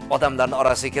 velosipeddan tushib, odamlarning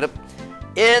orasiga kirib,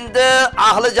 endi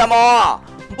ahli jamoa,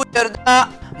 bu yerda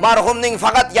marhumning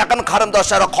faqat yaqin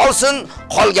qarindoshlari qolsin,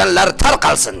 qolganlar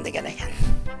tarqalsin degan ekan.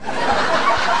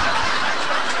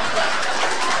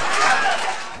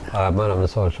 Mana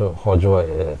misol shu Hojiboy,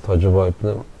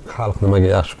 Tojiboyevni xalq nimaga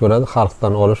yaxshi ko'radi?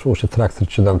 Xalqdan olish, o'sha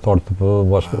traktorchidan tortib,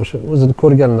 boshqa o'sha o'zini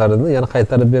ko'rganlarini yana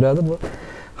qaytarib beradi. Bu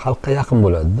xalqqa yaqin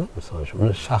bo'ladi-da. Misol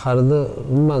shu shaharda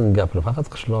umuman gapirib, faqat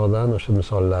qishloqdan o'sha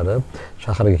misollari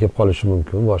shaharga kelib qolishi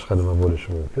mumkin, boshqa nima bo'lishi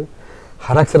mumkin.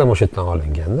 Xarakter ham o'sha yerdan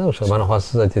olinganda, o'sha mana hozir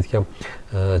siz aytayotgan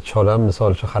cholam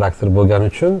misol shu xarakter bo'lgani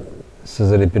uchun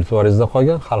sizni repertuaringizda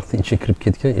qolgan, xalqning ichiga kirib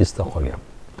ketgan, esda qolgan.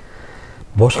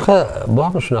 Boshqa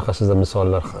bormi shunaqa sizda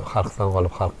misollar xalqdan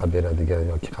olib xalqqa beradigan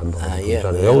yoki qanday?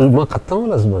 Yo, umuman qayerdan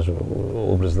olasiz mana shu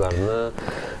obrazlarni,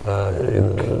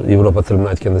 Yevropa tilini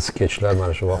aytganda sketchlar,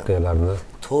 mana shu voqealarni?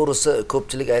 To'g'risi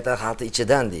ko'pchilik aytar xalqning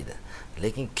ichidan deydi.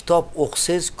 Lekin kitob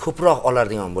o'qisangiz ko'proq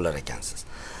olardigan bo'lar ekansiz.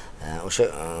 O'sha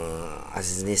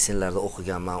Aziz Nesinlarda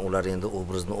o'qiganman, ular endi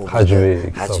obrazni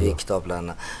hajviy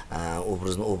kitoblarni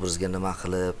obrazga nima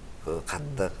qilib,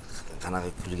 qattiq qanaqa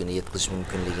kulgini yetkazish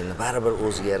mumkinligini baribir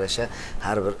o'ziga yarasha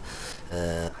har bir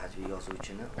hajviy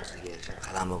yozuvchini o'ziga yarasha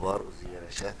qalami bor, o'ziga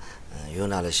yarasha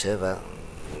yo'nalishi va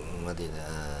nima deydi,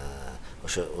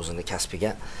 o'sha o'zining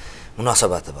kasbiga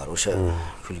munosabati bor. O'sha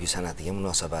kulgi san'atiga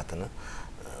munosabatini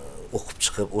o'qib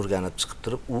chiqib, o'rganib chiqib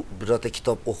turib, u birorta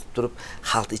kitob o'qib turib,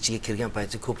 xalq ichiga kirgan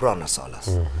paytda ko'proq narsa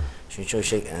olasiz. Shuning uchun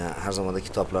o'sha har zamonda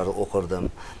kitoblarni o'qirdim.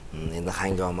 Endi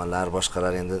hangomalar,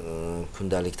 boshqalar endi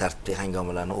kundalik tartibli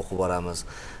hangomalarni o'qib boramiz.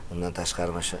 Undan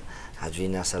tashqari mana shu hajviy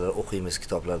narsalar o'qiymiz,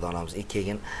 kitoblardan olamiz.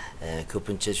 Keyin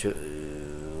ko'pincha shu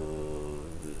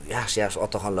yaxshi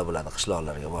otaxonlar bo'ladi,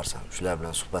 qishloqlarga borsam, shular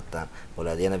bilan suhbatdan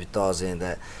bo'ladi. Yana bitta hozir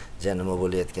endi nima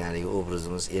bo'layotganligi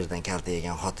obrazimiz erdan kalta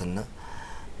yegan xotinni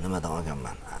nimadan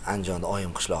olganman? Andijonda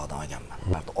Oyim qishlog'idan olganman.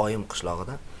 Oyim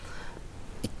qishlog'ida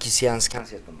 2 seans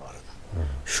konsertim bor edi.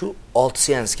 Shu 6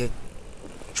 seansga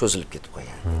cho'zilib ketib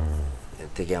qolgan.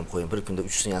 Ertaga ham qo'ying, bir kunda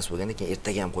 3 seans bo'lgandan keyin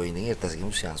ertaga ham qo'ying degan, ertasiga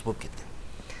 3 seans bo'lib ketgan.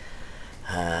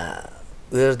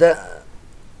 U yerda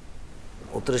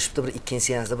o'tirishibdi, bir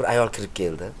 2-seansda bir ayol kirib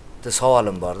keldi. Bitta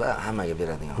savolim bor-da, hammaga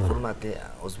beradigan. Hurmatli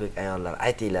o'zbek ayollar,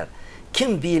 aytinglar,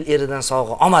 kim bu yil eridan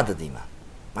sovg'a olmadi deyman.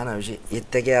 Mana o'sha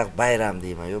ertaga bayram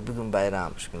deyman, yo bugun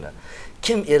bayram shu kunlar.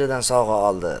 Kim eridan sovg'a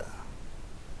oldi?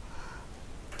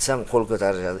 Desam qo'l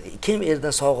ko'tarishadi. Kim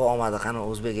eridan sovg'a olmadi? Qani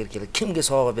o'zbek erkaklar kimga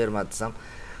sovg'a bermadi desam,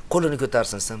 qo'lini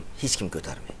ko'tarsin desam, hech kim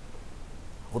ko'tarmaydi.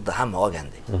 Xuddi hamma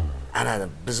olgandek. Ana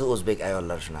bizni o'zbek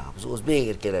ayollar shunaqa, biz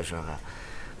o'zbek erkaklar shunaqa.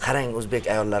 Qarang, o'zbek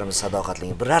ayollarimiz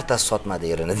sadoqatliga birortasi sotmadi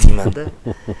erini deyman-da.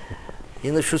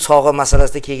 Endi shu sovg'a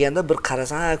masalasida kelganda bir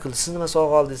qarasam, ha, siz nima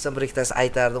sovg'a oldingiz desam, bir ikkitasi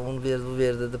aytardi, uni berdi, bu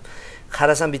berdi deb.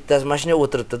 Qarasam bittasi mashinaga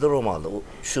o'tiribdi-da, ro'molni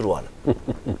tushirib olib.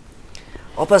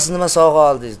 Opa, siz nima sovg'a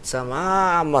oldingiz desam,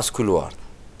 hammasi kulib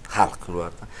xalq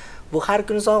kulib. Bu har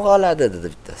kuni sovg'a oladi dedi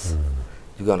bittasi.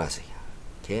 Dugonasiga.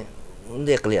 Keyin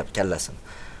unday qilyapti kallasini.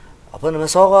 Opa, nima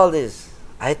sovg'a oldingiz?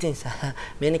 Ayting.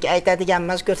 Meniki aytadigan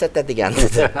emas, ko'rsatadigan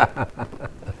dedi.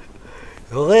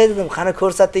 Yo'q dedim, qani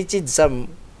ko'rsatingchi desam,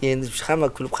 endi hamma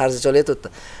kulib qarzi olayotdi.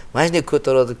 Mashina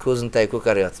ko'taradi, ko'zini tay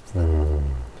ko'karyapti.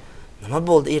 Nima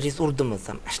bo'ldi? Eringiz urdimi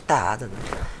desam, "Ashta" dedi.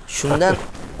 Shundan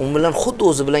u bilan xuddi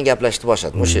o'zi bilan gaplashishni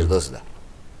boshladi o'sha yerda o'zida.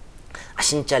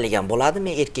 Shunchalik ham bo'ladi,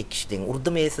 men erkak kishidek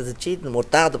urdimi sizni-chi dedim,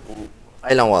 o'rtaq deb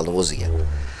aylanib oldim o'ziga.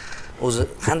 O'zi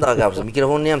qanday gapirsa,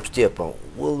 mikrofonni ham tutyapman.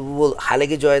 Bo'l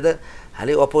haligi joyda,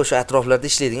 haligi opa o'sha atroflarda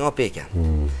ishlaydigan opa ekan.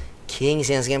 Keyingi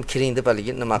seansga ham kiring deb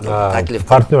haligi nima qildi, taklif.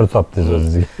 Partnyor topdingiz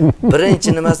o'zingizga. Birinchi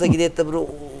nimasida gidetda bir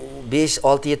 5,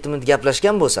 6, 7 minut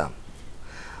gaplashgan bo'lsam,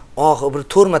 oxir bir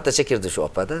 4 martacha kirdi shu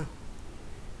opada.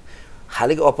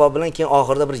 Haligi opa bilan keyin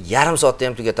oxirida bir yarim soatda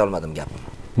ham tugata olmadim gapimni.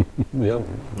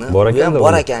 Bor ekan,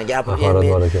 bor ekan,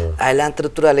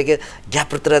 aylantirib turib haligi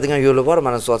gapirtiradigan yo'li bor.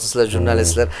 Mana sizlar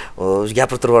jurnalistlar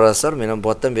gapirtirib borasizlar. Men ham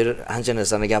botdan beri ancha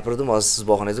narsani gapirdim, hozir siz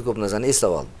borganingizda ko'p narsani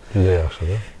eslab oldim. Juda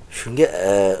yaxshi-da. Shunga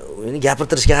uni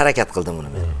gapirtirishga harakat qildim uni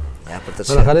men.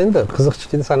 Gapirtirishga. Mana qarangda,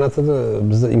 qiziqchilik san'atida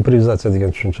bizda improvizatsiya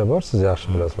degan tushuncha bor, siz yaxshi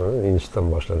bilasiz, mana ingichdan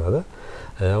boshlanadi.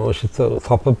 O'sha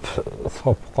topib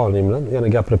qoling bilan yana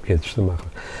gapirib ketishdi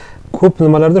ma'qul. ko'p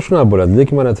nimalarda shunaqa bo'ladi,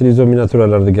 lekin mana televizion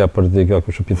miniatyuralarida gapirdik yoki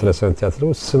o'sha Petrosyan teatrida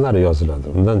u ssenariy yoziladi.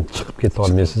 Undan chiqib keta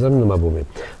olmaysiz ham nima bo'lmaydi.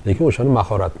 Lekin o'shani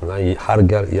mahorat bilan har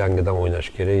gal yangidan o'ynash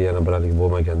kerak, yana biralik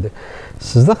bo'lmaganda.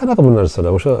 Sizda qanaqa bu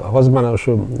narsalar? O'sha hozir mana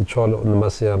shu chol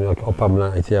nimasi ham yoki opam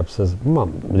bilan aytyapsiz. Umuman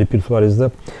repertuaringizda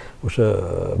o'sha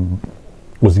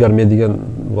o'zgarmaydigan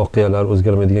voqealar,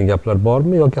 o'zgarmaydigan gaplar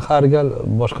bormi yoki har gal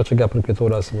boshqacha gapirib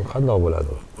ketaverasizmi? Qanday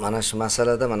bo'ladi? Mana shu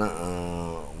masalada mana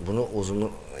buni o'zimni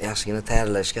yaxshigina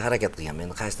tayyorlashga harakat qilganman.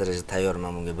 Endi qaysi darajada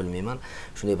tayyorman bunga bilmayman.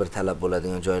 Shunday bir talab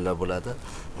bo'ladigan joylar bo'ladi.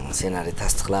 Ssenariy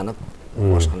tasdiqlanib,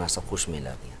 boshqa narsa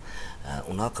qo'shmaylar degan.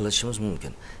 Unaqa qilishimiz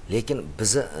mumkin. Lekin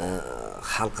bizni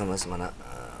xalqimiz mana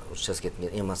uchasga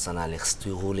ketgan emotsional,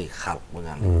 his-tuyg'uli xalq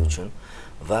bo'lganligi uchun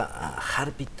va har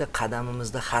bitta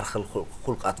qadamimizda har xil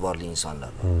xulq-atvorli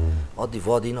insonlar bor. Oddiy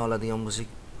vodiyni oladigan bo'lsak,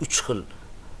 3 xil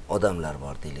odamlar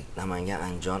bor deylik. Namangan,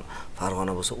 Andijon,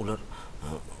 Farg'ona bo'lsa, ular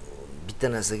bitta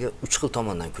narsaga 3 xil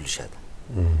tomondan kulishadi.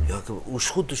 Yoki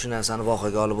xuddi shu narsani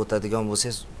voqeaga olib o'tadigan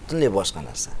bo'lsangiz, butunlay boshqa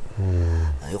narsa.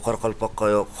 Yuqori Qalpoqqa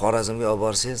yoki Xorazmga olib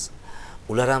borsangiz,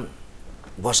 ular ham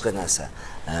boshqa narsa.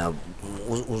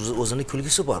 O'zini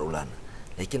kulgisi bor ularni.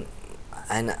 Lekin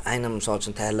ayni misol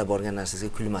uchun tayyorlab borgan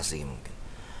narsasiga kulmasligi mumkin.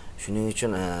 Shuning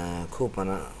uchun ko'p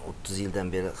mana 30 yildan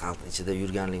beri xalq ichida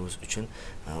yurganligimiz uchun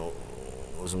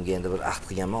o'zimga endi bir ahd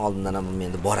qilganman, oldindan ham bu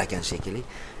menda bor ekan shekilli,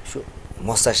 shu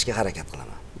moslashishga harakat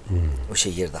qilaman. O'sha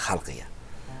yerda xalqiga.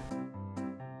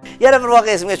 Yana bir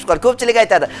voqea esimga tushib qoldi. Ko'pchilik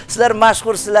aytadi, sizlar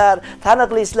mashhursizlar,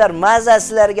 taniqlisizlar,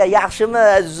 mazasizlarga yaxshimi,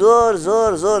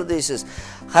 zo'r deysiz.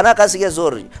 Qanaqasiga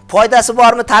zo'r? Foydasi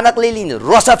bormi taniqlilikni?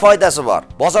 Rosa foydasi bor.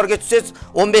 Bozorga tushsangiz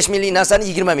 15 minglik narsani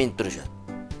 20 ming turishadi.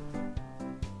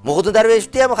 Muhitdin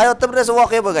Darveshevda ham hayotda bir narsa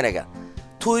voqea bo'lgan ekan.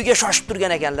 To'yga shoshib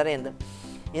turgan ekanlar endi.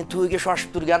 Endi to'yga shoshib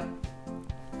turgan,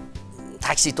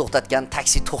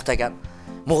 taksi to'xtagan.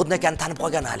 Muhitdin akani tanib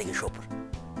qolgan haligi shofir.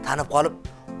 Tanib qolib,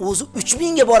 o'zi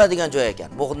 3000 ga boradigan joy ekan.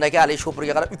 Muhitdin aka haligi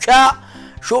shofirga qarab, "Uka,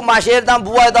 shu masherdan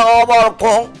buvaydan olib borib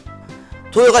qo'ying.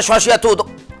 To'yga shoshyatuvdik.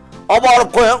 Olib borib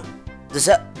qo'ying"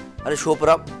 desa, hali shofir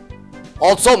ham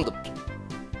 6 so'm debdi.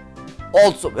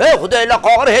 6 so'm. "Ey, Xudaylar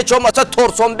qog'ir, hech bo'lmasa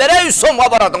 4 so'm beray, 100 so'mga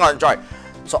boradigan joy."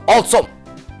 6 so'm.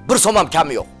 1 so'm ham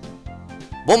kami yo'q.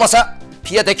 Bo'lmasa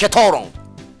piyoda ketavering.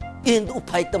 Endi u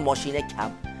paytda mashina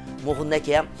kam. Muhitdin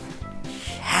aka ham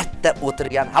hatta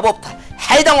o'tirgan, "Ha bo'pti,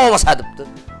 haydan olmasa" debdi.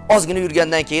 Ozgina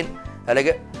yurgandan keyin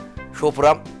haligi shofir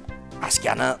ham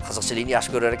askani qiziqchilikni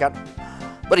yaxshi ko'rar ekan.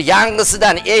 Bir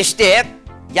yangisidan eshitib,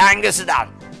 yangisidan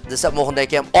desa Muhitdin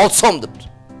aka ham 6 so'm debdi.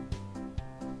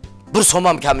 1 so'm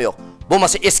ham kami yo'q.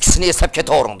 Bo'lmasa eskisini eslab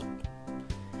ketavering debdi.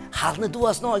 Xalqni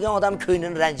duosini olgan odam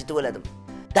ko'nglini ranjitib o'ladi.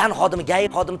 Dan xodimi, gay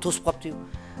xodimi to'sib qopti-yu.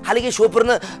 Haligi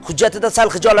shofirni hujjatida sal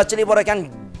xijolatchilik bor ekan.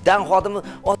 Dan xodimi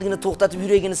otgini to'xtatib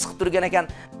yuragini siqib turgan ekan.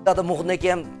 Dada Muhitdin aka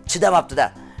ham chidamabdi-da.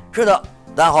 Shunda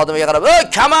dan xodimiga qarab, "Ey,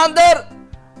 komandir!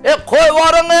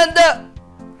 Qo'yvoring endi.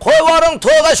 Qo'yvoring,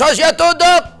 to'yga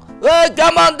shoshyatuvdik. Ey,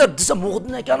 komandir!" desa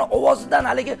Muhitdin akani ovozidan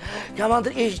haligi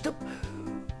komandir eshitib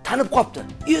tanib qopti.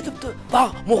 Debdi,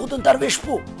 "Baq, Muhitdin Darveshev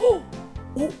bu.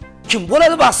 U kim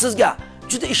bo'ladi bax sizga?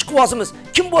 Juda ishqibozimiz.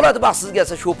 Kim bo'ladi bax sizga?"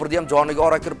 desa shofirni ham joniga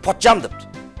ora kirib, "Pochcham" debdi.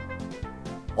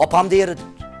 "Opam deydi" debdi.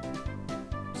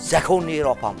 "Zakonni yer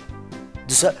opam"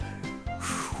 desa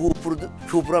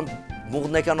shofir ham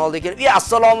Muhitdin akani oldiga kelib,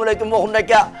 "Assalomu alaykum Muhitdin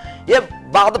aka.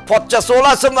 Bag'di pochchasi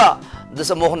olasizmi?"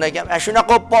 desa Muhitdin aka,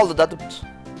 "Shunaqa bo'lib qoldi" debdi.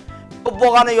 "Ko'p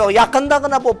bo'lgani yo'q,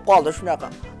 yaqindagina bo'lib qoldi shunaqa."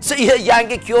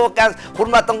 Yangi kuyov ekan,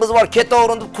 hurmatingiz bor,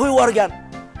 ketavering deb qo'yib yuborgan.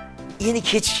 Endi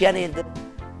ketishgan endi.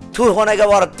 To'yxonaga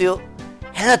boribdi-yu.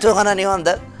 Yana to'yxonaning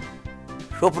yonida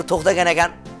shofir to'xtagan ekan.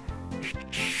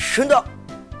 Shunda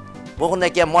Muhitdin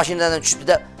aka mashinadan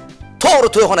tushdi-da, to'g'ri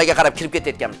to'yxonaga qarab kirib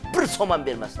ketayotgan. 1 so'm ham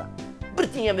bermasdan. 1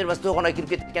 tiyin ham bermasdan to'yxonaga kirib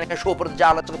ketgan ekan, shofirni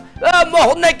jahli chiqib, "Ey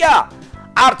Muhitdin aka,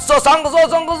 artist olsangiz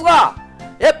o'zingizga.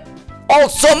 6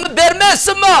 so'mni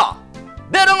bermaysizmi?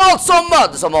 Bering 6 so'mmi?"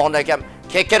 desa Muhitdin akam,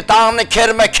 "Kekirtangni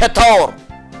kerma ketaver.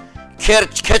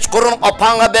 Kechqurun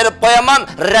opangga berib qo'yaman,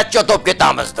 ratcha top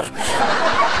ketamizdir."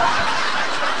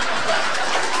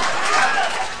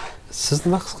 Siz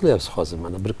nima his qilyapsiz hozir?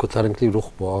 Mana bir ko'tarinki ruh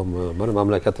bormi? Mana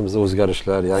mamlakatimizda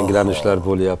o'zgarishlar, yangilanishlar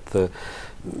bo'lyapti.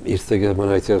 Ertaga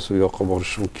mana aytyapsiz, u yoqqa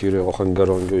borishim kerak,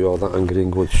 Ohangaronga, u yoqdan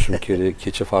Angrenga o'tishim kerak.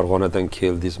 Kecha Farg'onadan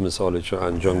keldingiz, misol uchun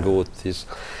Andijonga o'tdingiz.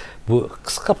 Bu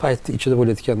qisqa paytda ichida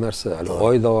bo'layotgan narsa.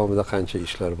 Oy davomida qancha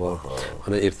ishlar bor.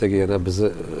 Mana ertaga yana bizni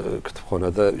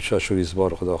kutubxonada uchrashuvingiz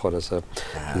bor, xudo xolasa.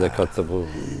 Juda katta bu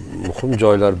muhim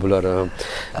joylar bular ham.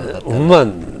 Umuman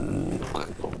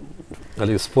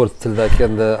haligi sport tilida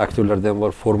aytganda aktyorlarda ham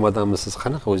bor, formadanmisiz?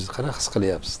 Qanaqa o'zingiz qanaqa his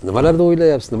qilyapsiz? Nimalarni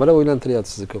o'ylayapsiz? Nimalar o'ylantiryapti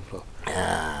sizni ko'proq?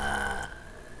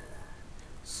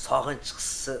 sog'inch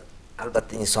hissi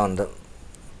albatta insonni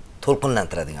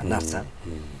to'lqinlantiradigan narsa.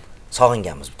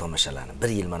 Sog'inganmiz bu tomoshalarni. 1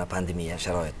 yil mana pandemiya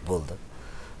sharoit bo'ldi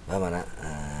va mana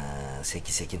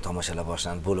sekin-sekin tomoshalar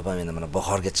boshlanib bo'lib ham endi mana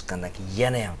bahorga chiqqandan keyin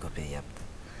yana ham ko'payyapti.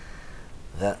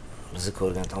 Va bizni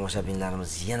ko'rgan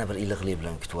tomoshabinlarimiz yana bir iliqlik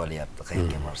bilan kutib olyapti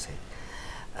qayerga borsak.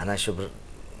 Ana shu bir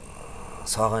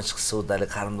sog'inch hissi o'tali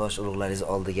qarindosh urug'laringiz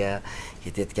oldiga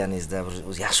ketayotganingizda bir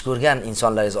yaxshi ko'rgan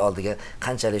insonlaringiz oldiga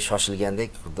qanchalik shoshilgandek,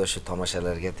 xuddi shu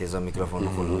tomoshalarga tezroq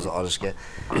mikrofonni qo'limizga olishga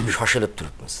shoshilib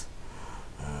turibmiz.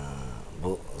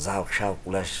 Bu zavq, shavq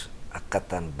ulash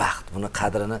haqiqatan baxt. Buni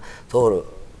qadrini to'g'ri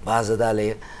ba'zida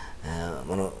haligi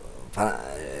buni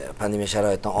pandemiya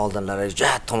sharoitidan oldinlari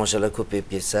juda tomoshalar ko'payib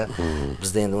ketsa,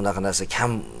 bizda endi unaqa narsa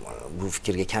kam, bu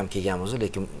fikrga kam kelganmiz,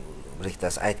 lekin bir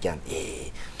ikkitasi aytgan,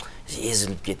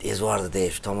 ezilib ezvordi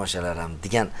deb shu tomoshalar ham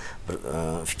degan bir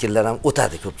fikrlar ham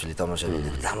o'tadi ko'pchilik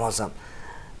tomoshabinlar. Dam olsam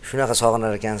shunaqa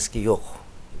sog'inar ekansizki, yo'q,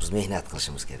 biz mehnat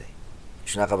qilishimiz kerak.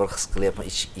 Shunaqa bir his qilyapman,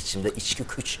 ichimda ichki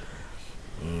kuch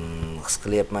his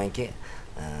qilyapmanki,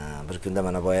 bir kunda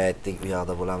mana boya aytdik, u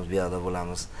yoqda bo'lamiz, bu yoqda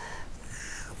bo'lamiz.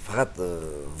 Faqat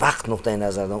vaqt nuqtai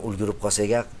nazaridan ulgurib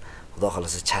qolsak, xudo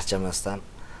xolasa charchamasdan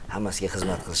hammasiga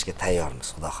xizmat qilishga tayyormiz,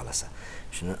 xudo xolasa.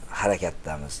 Shuni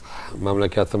harakatdamiz.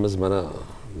 Mamlakatimiz mana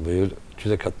bu yil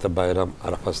juda katta bayram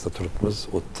arafasida turibmiz,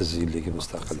 30 yilligi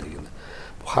mustaqilligini.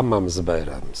 Bu hammamizning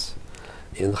bayramimiz.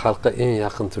 Endi xalqqa eng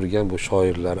yaqin turgan bu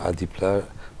shoirlar, adiblar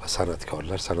va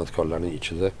san'atkorlarning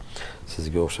ichida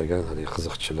sizga o'xshagan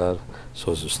qiziqchilar,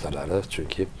 so'z ustalari,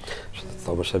 chunki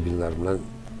tomoshabinlar bilan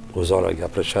o'zaro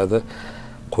gaplashadi.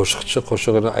 Qo'shiqchi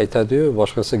qo'shig'ini aytadi-yu,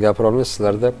 boshqasi gapira olmaydi.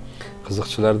 Sizlarda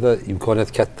qiziqchilarda imkoniyat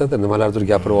katta-da, nimalardir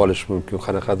gapirib olish mumkin,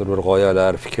 qanaqadir bir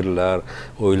g'oyalar, fikrlar,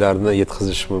 o'ylarni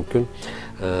yetkazish mumkin.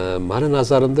 Meni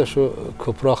nazarimda shu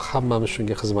ko'proq hammamiz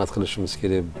shunga xizmat qilishimiz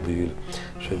kerak bu yil.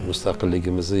 Shu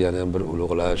mustaqilligimizni yana ham bir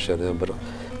ulug'lash, yana ham bir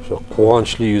shu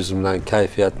quvonchli yuz bilan,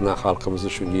 kayfiyat bilan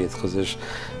xalqimizni shunga yetkazish.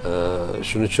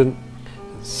 Shuning uchun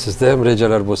sizda ham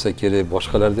rejalar bo'lsa kerak,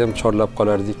 boshqalarda ham chorlab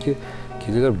qolardiki,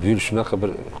 kelinglar bu yil shunaqa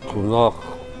bir quvnoq,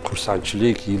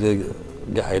 xursandchilik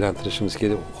yiliga aylantirishimiz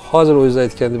kerak. Hozir o'zingiz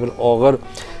aytgandek bir og'ir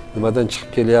nimadan chiqib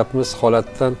kelyapmiz,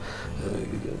 holatdan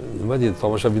nima deydi,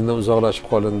 tomoshabindan uzoqlashib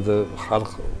qolindi,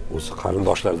 xalq o'zi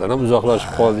qarindoshlardan ham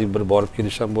uzoqlashib qoldik, bir borib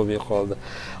kelish ham bo'lmay qoldi.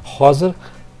 Hozir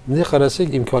bunday qarasak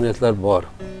imkoniyatlar bor.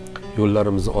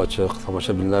 Yo'llarimiz ochiq,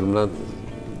 tomoshabinlar bilan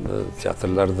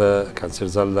teatrlarda, konsert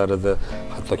zallarida,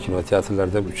 hatto kino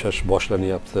teatrlarida ham uchrashish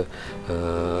boshlanyapti.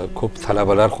 Ko'p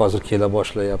talabalar hozir kela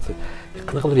boshlayapti.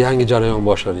 Qanaqadir yangi jarayon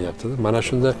boshlanyapti. Mana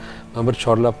shunda men bir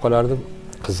chorlab qolardim,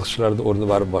 qiziqchilarning o'rni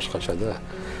barib boshqachada.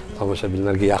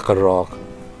 Tomoshabinlarga yaqinroq,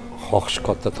 xohish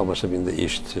katta tomoshabinda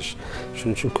eshitish.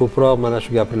 Shuning uchun ko'proq mana shu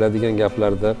gapiriladigan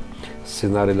gaplarda,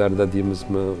 ssenariylarda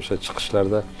deymizmi, o'sha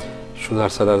chiqishlarda shu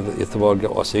narsalarni e'tiborga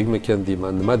olsakmikan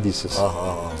deyman. Nima deysiz?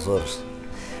 Zo'r.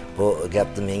 Bu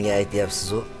gapni menga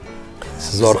aytyapsiz-ku.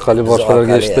 Siz orqali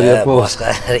boshqalarga eshittiryapman.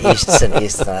 Boshqalar eshitsin,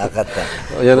 haqiqatdan.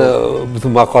 Yana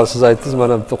butun maqol siz aytdingiz,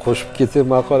 mana bitta qo'shib ketay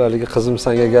maqol, haligi qizim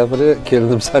senga gapiri,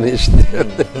 kelinim seni eshitdi.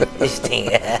 Eshiting.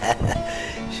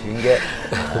 Shunga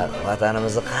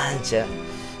vatanimizni qancha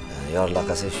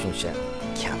yorlaqasak shuncha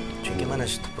kam. Chunki mana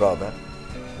shu tuproqda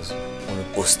biz uni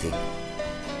o'sdik.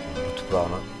 Bu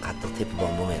tuproqni qattiq tepib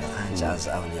bo'lmaydi. Qancha aziz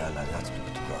avliyolar yotibdi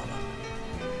bu tuproqda.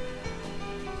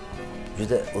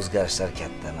 Juda o'zgarishlar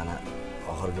katta. Mana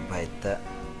oxirgi paytda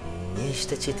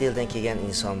nechta chet eldan kelgan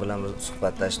inson bilan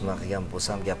suhbatlashib qilgan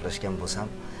bo'lsam, gaplashgan bo'lsam,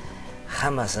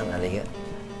 hammasini haligi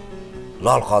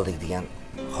lol qoldik degan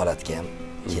holatga ham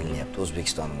kelinyapti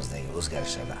O'zbekistonimizdagi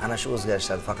o'zgarishlarda. Ana shu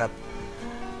o'zgarishlarni faqat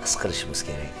his qilishimiz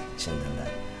kerak chin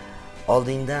dildan.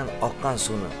 Oldingdan oqqan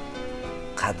suvni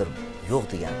qadr yo'q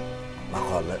degan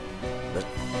maqolni bir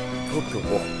ko'p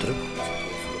o'qib turib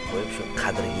qo'yib shu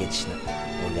qadriga yetishni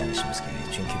o'rganishimiz kerak.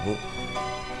 Chunki bu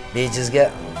bejizga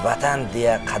vatan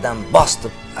deya qadam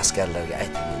bosib askarlarga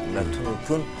aytiladi. Ular tunu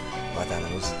kun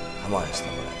vatanimiz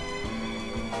himoyasida bo'ladi.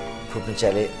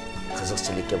 Ko'pinchalik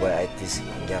qiziqchilikka boya aytdingiz,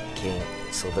 gap keng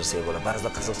sig'dirsak bo'ladi. Ba'zida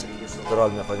qiziqchilikka sig'dira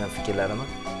olmay qolgan fikrlarimni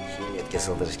she'riyatga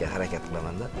sig'dirishga harakat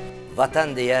qilaman-da. Vatan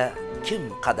deya kim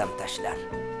qadam tashlar?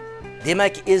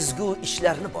 Demak ezgu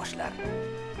ishlarni boshlar.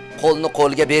 Qo'lni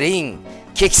qo'lga bering,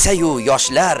 keksayu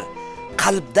yoshlar,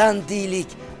 qalbdan deylik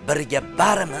birga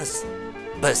barimiz.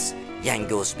 Biz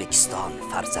yangi O'zbekiston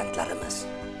farzandlarimiz.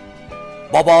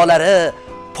 Bobolari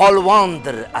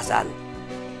polvondir azal,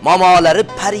 momolari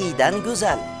paridan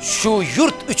go'zal. Shu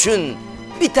yurt uchun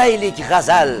bitaylik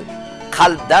g'azal,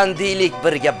 qalbdan deylik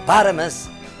birga barimiz.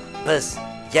 Biz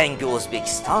yangi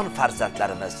O'zbekiston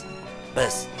farzandlarimiz.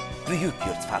 Biz buyuk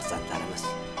yurt farzandlarimiz.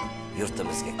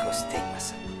 Yurtimizga ko'z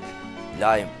tegmasin.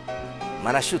 Iloyim,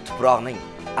 mana shu tuproqning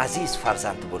aziz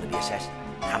farzandi bo'lib yashash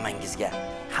hammangizga,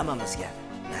 hammamizga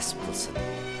nasib qilsin.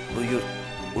 Bu yurt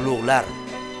ulug'lar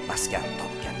maskan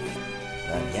topgan yurt.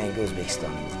 Yangi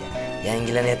O'zbekistonimizga,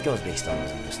 yangilanayotgan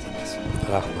O'zbekistonimizga do'stimiz.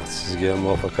 Rahmat, sizga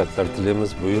muvaffaqiyatlar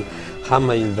tilaymiz. Bu yil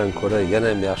hamma yildan ko'ra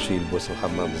yana ham yaxshi yil bo'lsin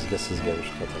hammamizga, sizga ham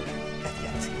shu qadar.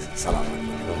 Aytganingiz kelsin. Salomat bo'ling.